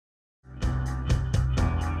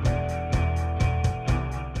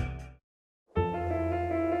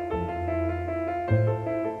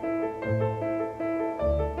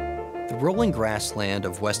rolling grassland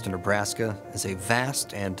of western Nebraska is a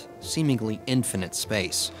vast and seemingly infinite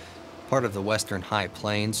space. Part of the western high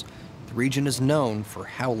plains, the region is known for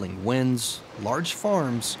howling winds, large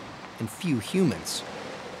farms, and few humans.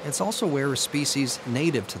 It's also where a species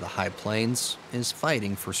native to the high plains is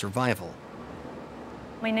fighting for survival.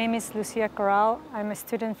 My name is Lucia Corral. I'm a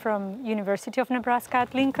student from University of Nebraska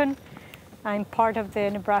at Lincoln. I'm part of the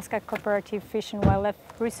Nebraska Cooperative Fish and Wildlife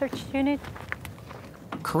Research Unit.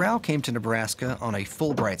 Corral came to Nebraska on a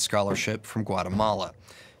Fulbright scholarship from Guatemala.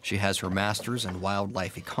 She has her master's in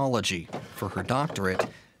wildlife ecology. For her doctorate,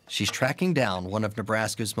 she's tracking down one of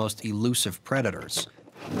Nebraska's most elusive predators,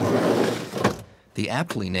 the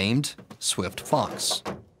aptly named swift fox.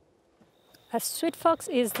 A swift fox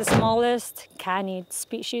is the smallest canid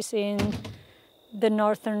species in the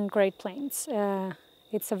northern Great Plains.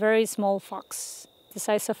 It's a very small fox, the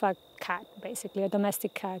size of a cat, basically, a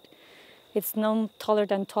domestic cat. It's no taller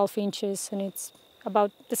than 12 inches, and it's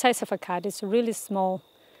about the size of a cat. It's really small.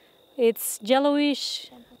 It's yellowish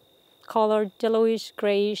colored, yellowish,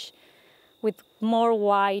 grayish, with more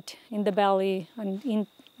white in the belly and in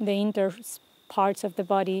the inner parts of the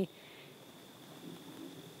body.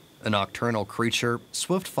 A nocturnal creature,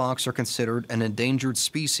 swift fox are considered an endangered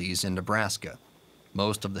species in Nebraska.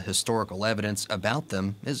 Most of the historical evidence about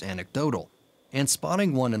them is anecdotal, and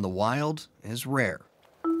spotting one in the wild is rare.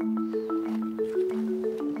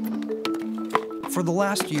 For the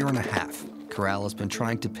last year and a half, Corral has been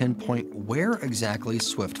trying to pinpoint where exactly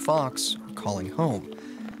swift fox are calling home.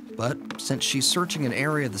 But since she's searching an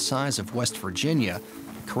area the size of West Virginia,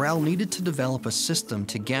 Corral needed to develop a system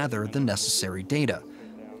to gather the necessary data.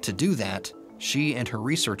 To do that, she and her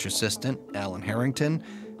research assistant, Alan Harrington,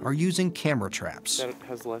 are using camera traps. That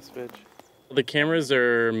has less vid. The cameras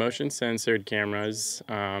are motion-sensored cameras.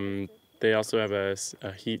 They also have a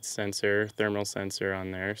heat sensor, thermal sensor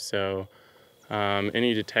on there. So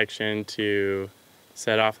any detection to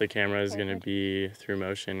set off the camera is going to be through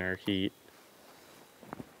motion or heat.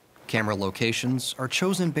 Camera locations are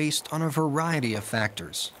chosen based on a variety of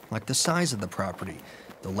factors, like the size of the property,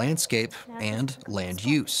 the landscape, and land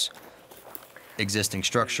use. Existing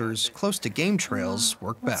structures close to game trails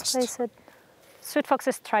work best. Let's face it, swift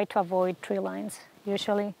foxes try to avoid tree lines,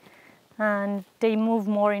 usually, and they move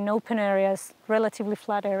more in open areas, relatively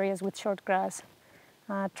flat areas with short grass,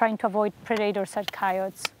 trying to avoid predators like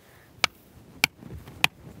coyotes.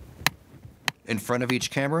 In front of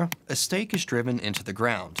each camera, a stake is driven into the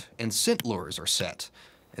ground, and scent lures are set.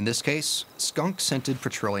 In this case, skunk-scented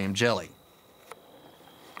petroleum jelly.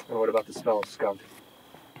 And what about the smell of skunk?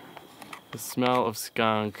 The smell of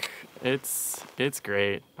skunk, it's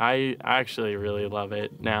great. I actually really love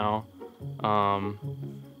it now.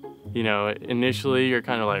 You know, initially you're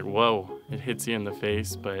kind of like, whoa, it hits you in the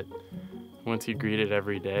face, but once you greet it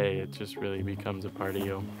every day, it just really becomes a part of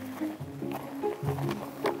you.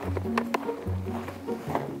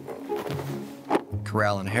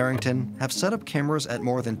 Corral and Harrington have set up cameras at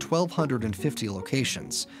more than 1,250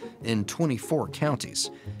 locations in 24 counties,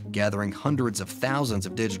 gathering hundreds of thousands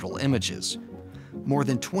of digital images. More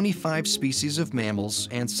than 25 species of mammals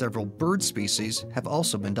and several bird species have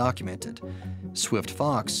also been documented. Swift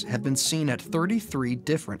fox have been seen at 33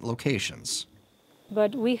 different locations.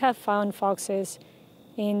 But we have found foxes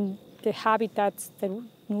in the habitats that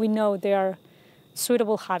we know they are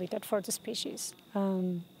suitable habitat for the species.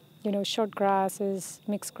 You know, short grasses,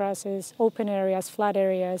 mixed grasses, open areas, flat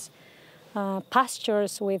areas,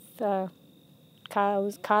 pastures with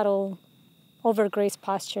cows, cattle, overgrazed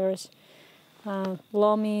pastures,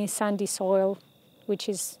 loamy, sandy soil, which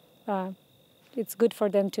is, it's good for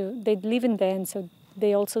them to, they live in dens, so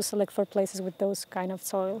they also select for places with those kind of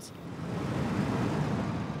soils.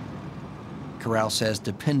 Corral says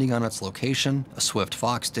depending on its location, a swift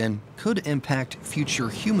fox den could impact future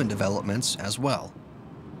human developments as well.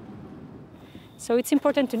 So it's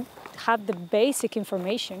important to have the basic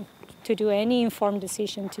information to do any informed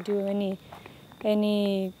decision, to do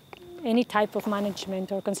any type of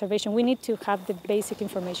management or conservation. We need to have the basic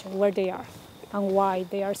information, where they are and why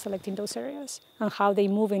they are selecting those areas and how they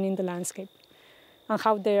move in the landscape and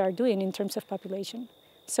how they are doing in terms of population.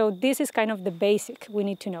 So this is kind of the basic we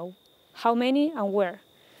need to know, how many and where.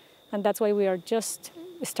 And that's why we are just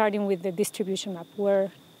starting with the distribution map,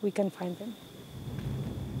 where we can find them.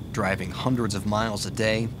 Driving hundreds of miles a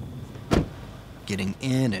day, getting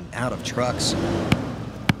in and out of trucks,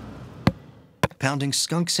 pounding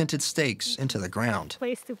skunk-scented stakes into the ground.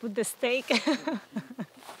 Place to put the stake.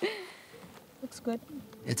 Looks good.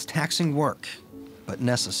 It's taxing work, but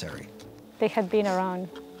necessary. They had been around,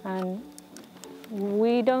 and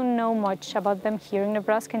We don't know much about them here in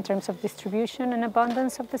Nebraska in terms of distribution and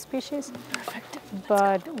abundance of the species. Perfect.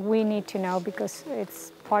 But we need to know because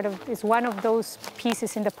it's one of those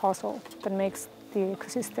pieces in the puzzle that makes the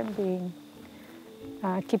ecosystem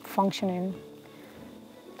keep functioning.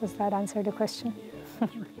 Does that answer the question?